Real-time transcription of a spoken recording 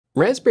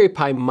Raspberry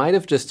Pi might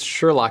have just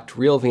Sherlocked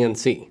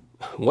RealVNC.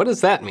 What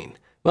does that mean?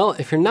 Well,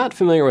 if you're not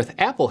familiar with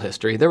Apple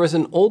history, there was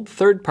an old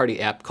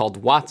third-party app called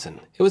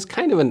Watson. It was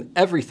kind of an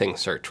everything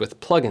search with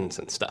plugins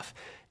and stuff.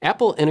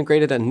 Apple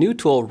integrated a new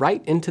tool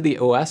right into the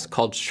OS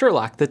called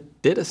Sherlock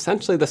that did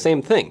essentially the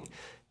same thing.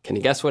 Can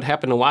you guess what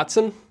happened to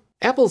Watson?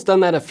 Apple's done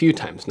that a few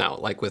times now,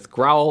 like with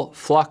Growl,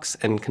 Flux,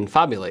 and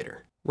Confabulator.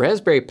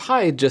 Raspberry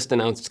Pi just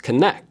announced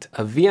Connect,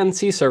 a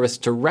VNC service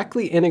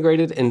directly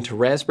integrated into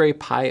Raspberry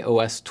Pi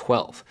OS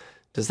 12.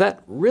 Does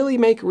that really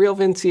make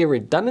RealVNC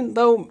redundant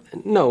though?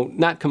 No,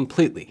 not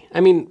completely. I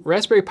mean,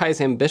 Raspberry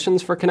Pi's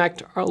ambitions for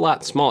Connect are a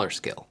lot smaller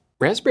scale.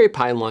 Raspberry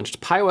Pi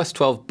launched PiOS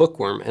 12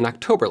 Bookworm in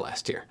October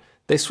last year.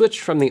 They switched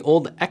from the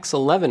old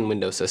X11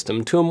 Windows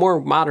system to a more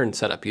modern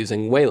setup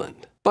using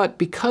Wayland. But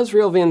because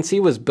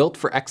RealVNC was built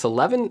for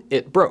X11,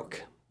 it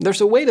broke.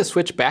 There's a way to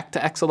switch back to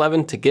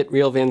X11 to get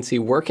RealVNC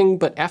working,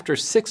 but after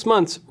 6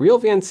 months,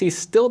 RealVNC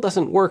still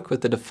doesn't work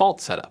with the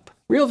default setup.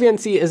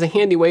 RealVNC is a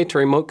handy way to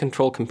remote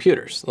control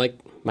computers, like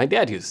my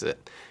dad uses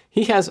it.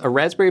 He has a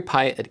Raspberry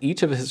Pi at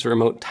each of his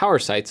remote tower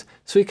sites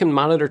so he can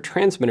monitor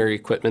transmitter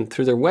equipment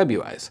through their web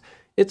UIs.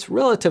 It's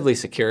relatively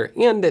secure,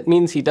 and it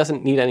means he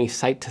doesn't need any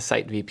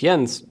site-to-site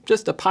VPNs,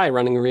 just a Pi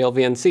running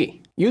RealVNC.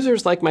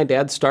 Users like my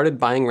dad started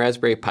buying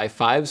Raspberry Pi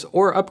 5s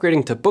or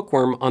upgrading to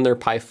Bookworm on their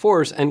Pi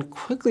 4s and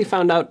quickly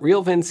found out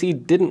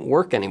RealVNC didn't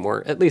work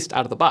anymore, at least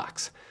out of the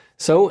box.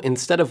 So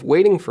instead of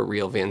waiting for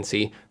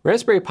RealVNC,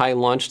 Raspberry Pi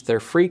launched their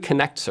free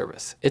Connect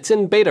service. It's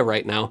in beta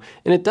right now,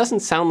 and it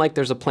doesn't sound like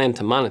there's a plan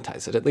to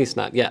monetize it, at least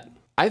not yet.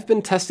 I've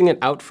been testing it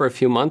out for a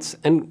few months,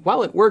 and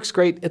while it works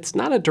great, it's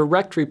not a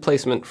direct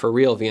replacement for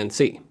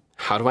RealVNC.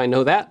 How do I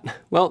know that?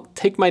 Well,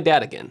 take my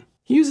dad again.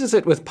 He uses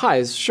it with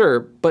Pis, sure,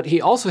 but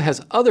he also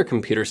has other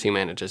computers he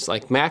manages,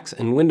 like Macs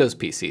and Windows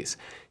PCs.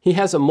 He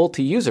has a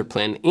multi-user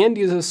plan and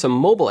uses some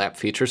mobile app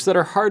features that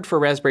are hard for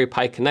Raspberry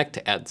Pi Connect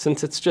to add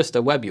since it's just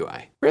a web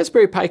UI.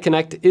 Raspberry Pi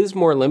Connect is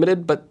more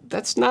limited, but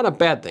that's not a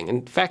bad thing.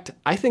 In fact,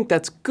 I think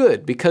that's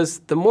good because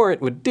the more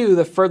it would do,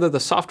 the further the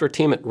software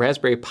team at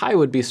Raspberry Pi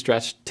would be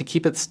stretched to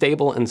keep it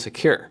stable and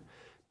secure.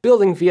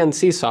 Building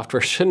VNC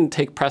software shouldn't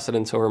take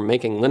precedence over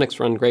making Linux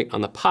run great on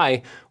the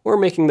Pi or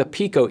making the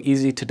Pico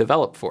easy to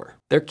develop for.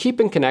 They're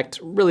keeping Connect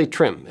really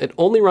trim. It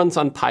only runs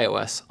on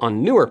PiOS,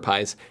 on newer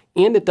Pis,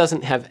 and it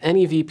doesn't have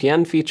any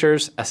VPN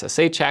features,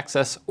 SSH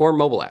access, or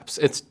mobile apps.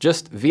 It's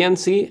just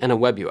VNC and a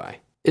web UI.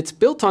 It's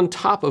built on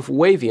top of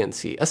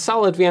WayVNC, a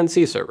solid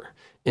VNC server.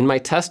 In my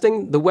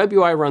testing, the web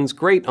UI runs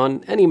great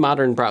on any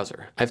modern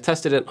browser. I've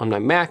tested it on my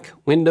Mac,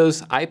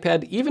 Windows,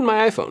 iPad, even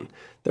my iPhone.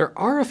 There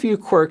are a few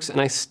quirks, and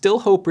I still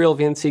hope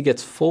RealVNC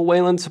gets full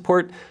Wayland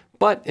support,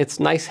 but it's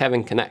nice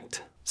having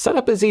Connect.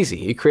 Setup is easy.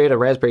 You create a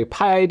Raspberry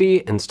Pi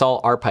ID,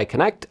 install RPi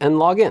Connect, and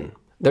log in.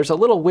 There's a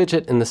little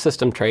widget in the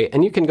system tray,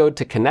 and you can go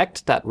to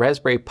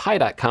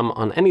connect.raspberrypi.com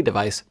on any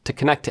device to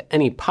connect to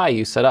any Pi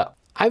you set up.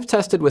 I've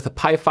tested with a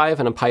Pi 5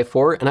 and a Pi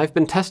 4, and I've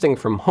been testing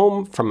from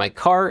home, from my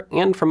car,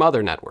 and from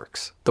other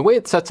networks. The way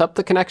it sets up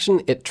the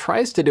connection, it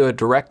tries to do a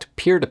direct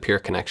peer-to-peer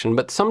connection,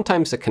 but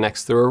sometimes it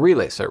connects through a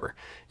relay server.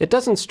 It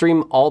doesn't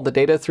stream all the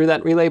data through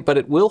that relay, but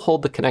it will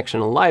hold the connection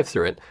alive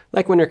through it,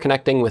 like when you're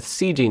connecting with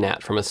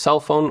CGNAT from a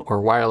cell phone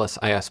or wireless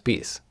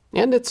ISPs.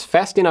 And it's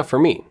fast enough for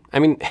me. I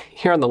mean,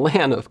 here on the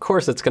LAN, of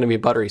course it's going to be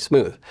buttery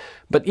smooth.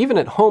 But even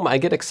at home, I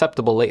get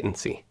acceptable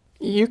latency.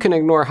 You can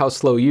ignore how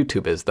slow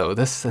YouTube is though.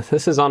 This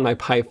is on my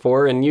Pi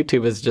 4 and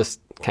YouTube is just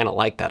kind of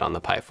like that on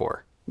the Pi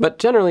 4. But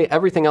generally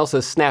everything else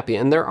is snappy,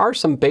 and there are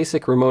some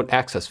basic remote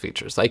access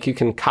features, like you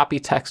can copy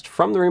text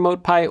from the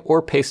remote Pi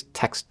or paste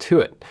text to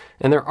it.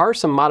 And there are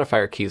some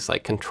modifier keys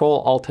like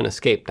Control, Alt, and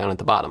Escape down at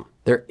the bottom.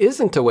 There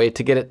isn't a way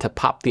to get it to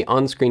pop the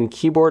on-screen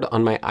keyboard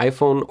on my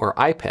iPhone or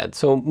iPad,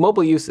 so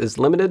mobile use is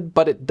limited,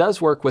 but it does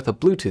work with a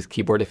Bluetooth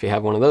keyboard if you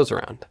have one of those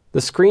around.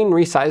 The screen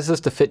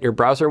resizes to fit your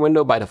browser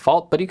window by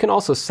default, but you can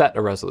also set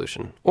a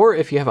resolution. Or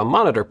if you have a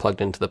monitor plugged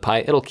into the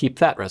Pi, it'll keep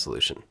that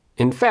resolution.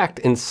 In fact,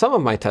 in some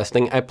of my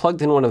testing, I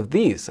plugged in one of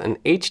these, an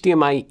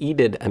HDMI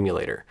EDID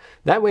emulator.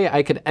 That way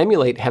I could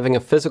emulate having a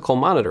physical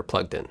monitor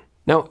plugged in.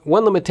 Now,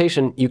 one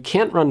limitation, you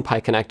can't run Pi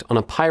Connect on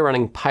a Pi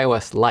running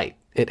PiOS Lite.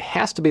 It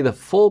has to be the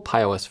full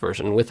PiOS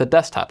version with a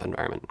desktop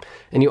environment.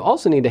 And you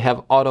also need to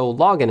have auto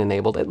login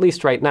enabled, at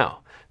least right now.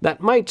 That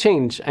might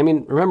change. I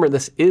mean, remember,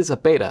 this is a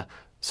beta,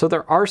 so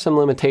there are some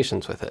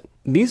limitations with it.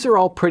 These are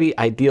all pretty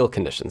ideal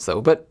conditions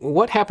though, but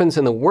what happens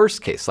in the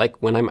worst case, like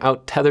when I'm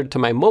out tethered to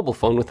my mobile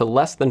phone with a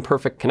less than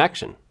perfect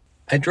connection?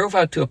 I drove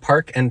out to a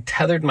park and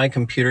tethered my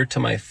computer to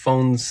my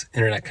phone's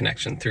internet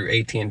connection through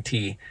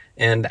AT&T,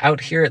 and out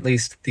here at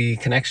least the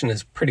connection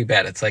is pretty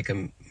bad. It's like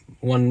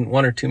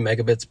one or 2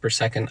 megabits per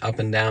second up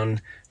and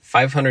down,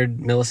 500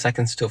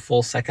 milliseconds to a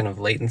full second of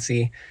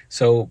latency.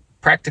 So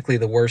practically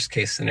the worst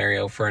case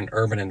scenario for an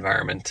urban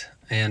environment.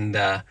 And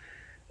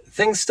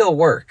things still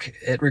work.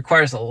 It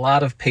requires a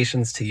lot of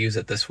patience to use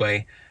it this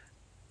way.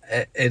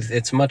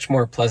 It's much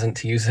more pleasant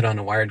to use it on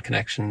a wired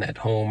connection at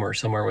home or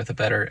somewhere with a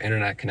better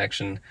internet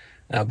connection.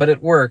 But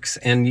it works,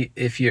 and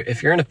if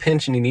you're in a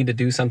pinch and you need to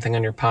do something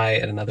on your Pi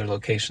at another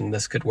location,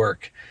 this could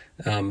work.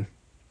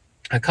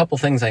 A couple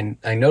things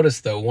I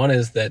noticed though. One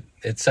is that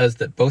it says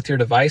that both your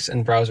device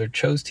and browser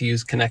chose to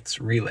use Connect's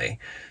relay.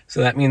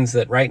 So that means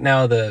that right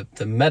now the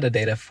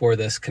metadata for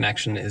this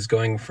connection is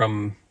going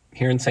from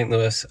here in St.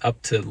 Louis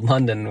up to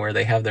London where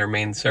they have their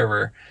main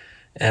server,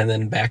 and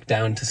then back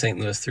down to St.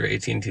 Louis through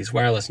AT&T's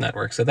wireless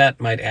network. So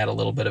that might add a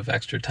little bit of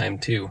extra time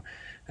too.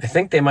 I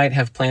think they might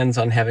have plans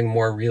on having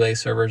more relay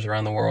servers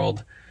around the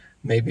world.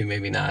 Maybe,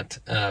 maybe not.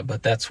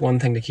 But that's one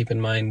thing to keep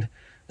in mind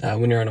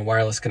when you're on a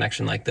wireless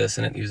connection like this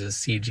and it uses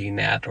CG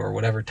NAT or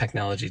whatever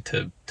technology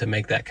to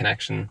make that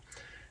connection.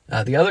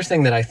 The other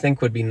thing that I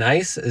think would be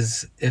nice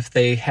is if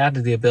they had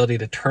the ability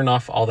to turn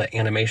off all the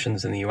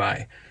animations in the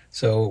UI.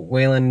 So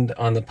Wayland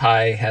on the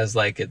Pi has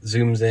like it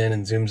zooms in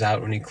and zooms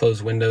out when you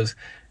close windows,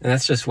 and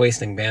that's just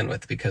wasting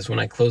bandwidth because when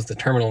I close the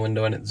terminal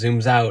window and it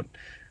zooms out,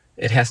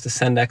 it has to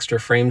send extra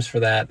frames for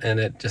that, and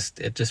it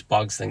just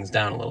bogs things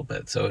down a little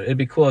bit. So it'd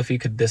be cool if you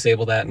could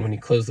disable that, and when you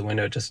close the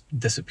window, it just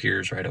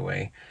disappears right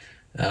away.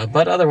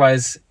 But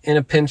otherwise, in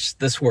a pinch,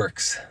 this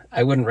works.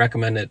 I wouldn't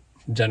recommend it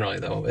generally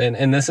though.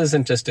 And this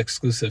isn't just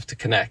exclusive to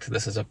Connect.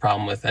 This is a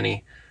problem with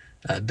any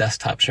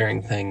desktop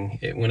sharing thing.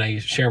 When I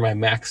share my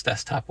Mac's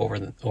desktop over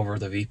the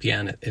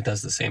VPN, it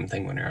does the same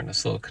thing when you're on a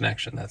slow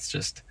connection.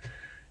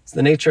 It's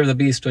the nature of the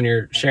beast when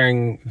you're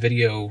sharing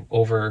video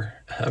over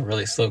a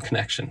really slow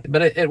connection.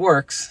 But it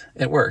works.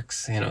 It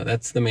works. You know,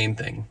 that's the main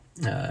thing.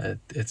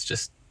 It's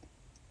just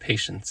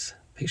patience.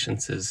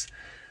 Patience is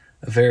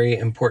a very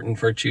important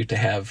virtue to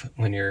have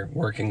when you're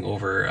working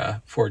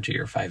over 4G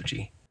or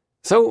 5G.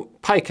 So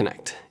Pi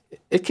Connect.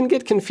 It can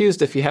get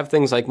confused if you have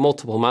things like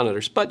multiple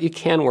monitors, but you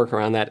can work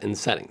around that in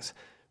settings.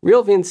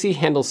 RealVNC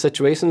handles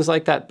situations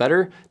like that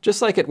better,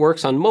 just like it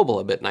works on mobile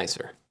a bit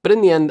nicer. But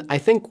in the end, I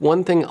think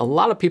one thing a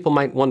lot of people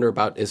might wonder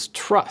about is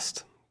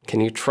trust.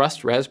 Can you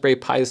trust Raspberry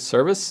Pi's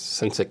service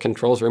since it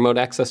controls remote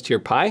access to your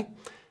Pi?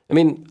 I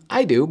mean,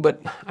 I do,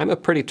 but I'm a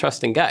pretty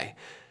trusting guy.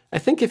 I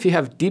think if you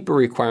have deeper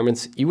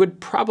requirements, you would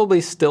probably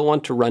still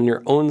want to run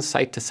your own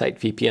site-to-site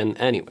VPN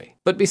anyway.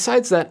 But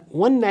besides that,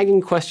 one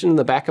nagging question in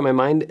the back of my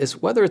mind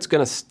is whether it's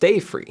going to stay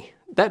free.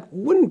 That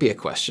wouldn't be a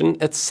question,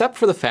 except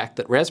for the fact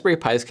that Raspberry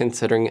Pi is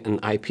considering an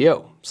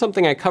IPO,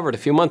 something I covered a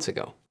few months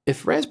ago.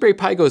 If Raspberry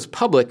Pi goes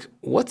public,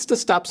 what's to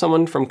stop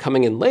someone from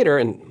coming in later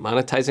and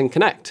monetizing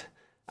Connect?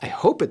 I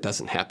hope it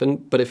doesn't happen,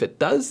 but if it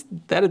does,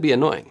 that'd be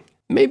annoying.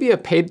 Maybe a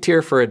paid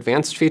tier for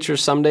advanced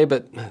features someday,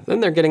 but then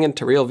they're getting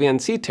into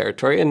RealVNC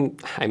territory,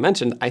 and I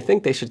mentioned I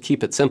think they should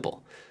keep it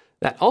simple.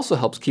 That also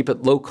helps keep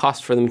it low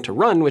cost for them to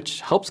run,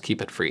 which helps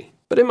keep it free.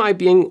 But am I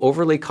being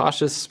overly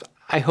cautious?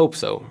 I hope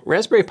so.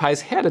 Raspberry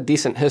Pi's had a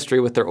decent history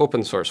with their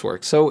open source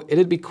work, so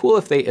it'd be cool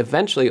if they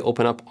eventually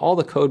open up all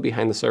the code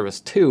behind the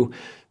service too.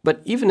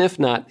 But even if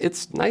not,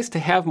 it's nice to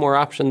have more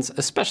options,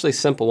 especially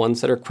simple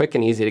ones that are quick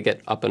and easy to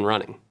get up and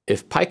running.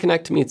 If Pi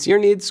Connect meets your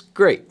needs,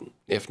 great.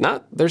 If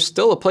not, there's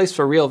still a place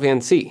for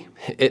RealVNC.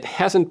 It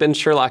hasn't been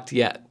Sherlocked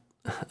yet.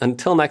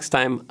 Until next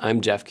time,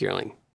 I'm Jeff Geerling.